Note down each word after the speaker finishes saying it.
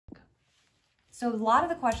So a lot of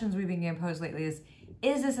the questions we've been getting posed lately is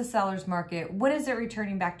this a seller's market? When is it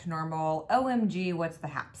returning back to normal? OMG, what's the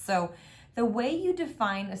haps? So the way you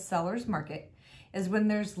define a seller's market is when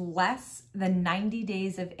there's less than 90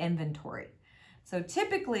 days of inventory. So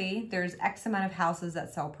typically there's X amount of houses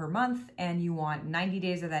that sell per month and you want 90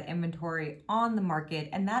 days of that inventory on the market,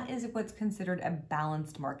 and that is what's considered a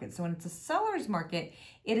balanced market. So when it's a seller's market,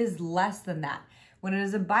 it is less than that. When it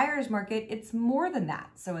is a buyer's market, it's more than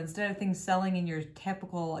that. So instead of things selling in your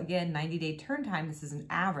typical, again, 90-day turn time, this is an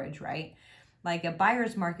average, right? Like a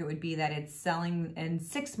buyer's market would be that it's selling in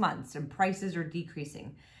 6 months and prices are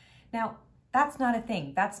decreasing. Now, that's not a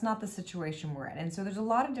thing. That's not the situation we're in. And so there's a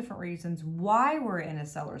lot of different reasons why we're in a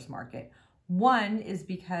seller's market. One is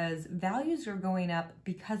because values are going up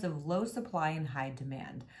because of low supply and high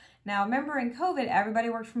demand. Now, remember in COVID, everybody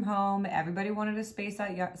worked from home. Everybody wanted a space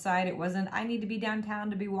outside. It wasn't, I need to be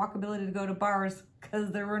downtown to be walkability to go to bars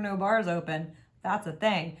because there were no bars open. That's a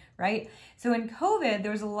thing, right? So in COVID,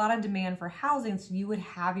 there was a lot of demand for housing, so you would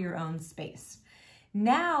have your own space.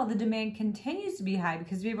 Now the demand continues to be high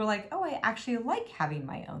because people are like, oh, I actually like having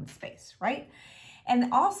my own space, right?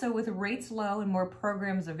 And also with rates low and more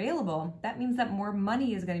programs available, that means that more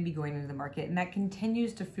money is going to be going into the market, and that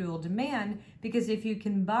continues to fuel demand, because if you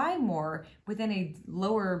can buy more within a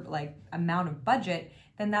lower amount of budget,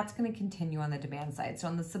 then that's going to continue on the demand side. So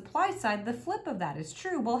on the supply side, the flip of that is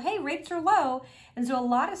true. Well, hey, rates are low. And so a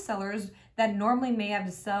lot of sellers that normally may have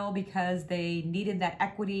to sell because they needed that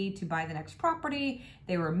equity to buy the next property,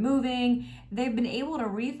 they were moving, they've been able to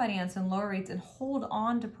refinance and lower rates and hold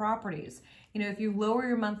on to properties. You know, if you lower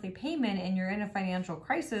your monthly payment and you're in a financial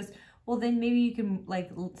crisis, well, then maybe you can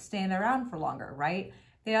stand around for longer, right?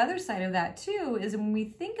 The other side of that too is when we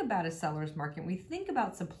think about a seller's market, we think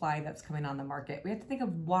about supply that's coming on the market, we have to think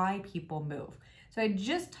of why people move. So I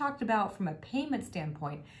just talked about from a payment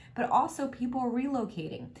standpoint, but also people are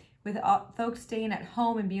relocating. With folks staying at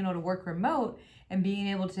home and being able to work remote and being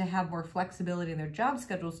able to have more flexibility in their job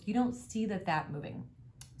schedules, you don't see that moving.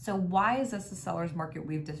 So why is this a seller's market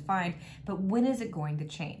we've defined, but when is it going to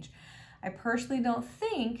change? I personally don't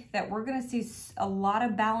think that we're going to see a lot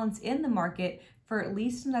of balance in the market for at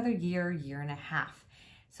least another year, year and a half.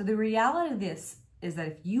 So the reality of this is that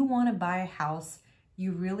if you want to buy a house,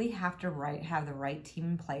 you really have to have the right team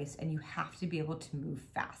in place, and you have to be able to move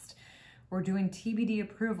fast. We're doing TBD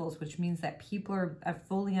approvals, which means that people are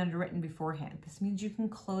fully underwritten beforehand. This means you can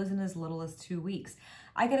close in as little as 2 weeks.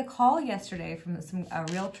 I got a call yesterday from a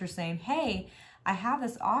realtor saying, hey, I have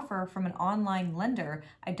this offer from an online lender.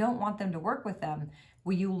 I don't want them to work with them.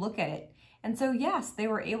 Will you look at it? And so yes, they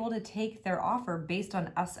were able to take their offer based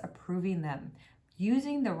on us approving them.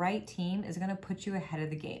 Using the right team is going to put you ahead of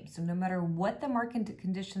the game. So no matter what the market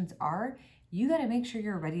conditions are, you got to make sure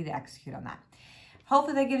you're ready to execute on that.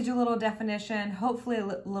 Hopefully that gives you a little definition, hopefully a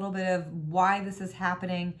little bit of why this is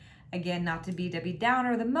happening. Again, not to be Debbie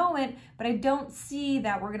Downer of the moment, but I don't see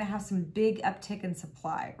that we're going to have some big uptick in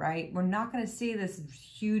supply, right? We're not going to see this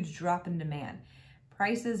huge drop in demand.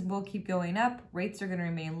 Prices will keep going up. Rates are going to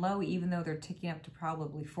remain low, even though they're ticking up to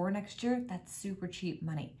probably 4 next year. That's super cheap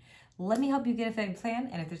money. Let me help you get a plan.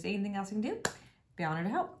 And if there's anything else you can do, be honored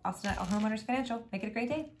to help. Austin at Homeowners Financial. Make it a great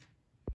day.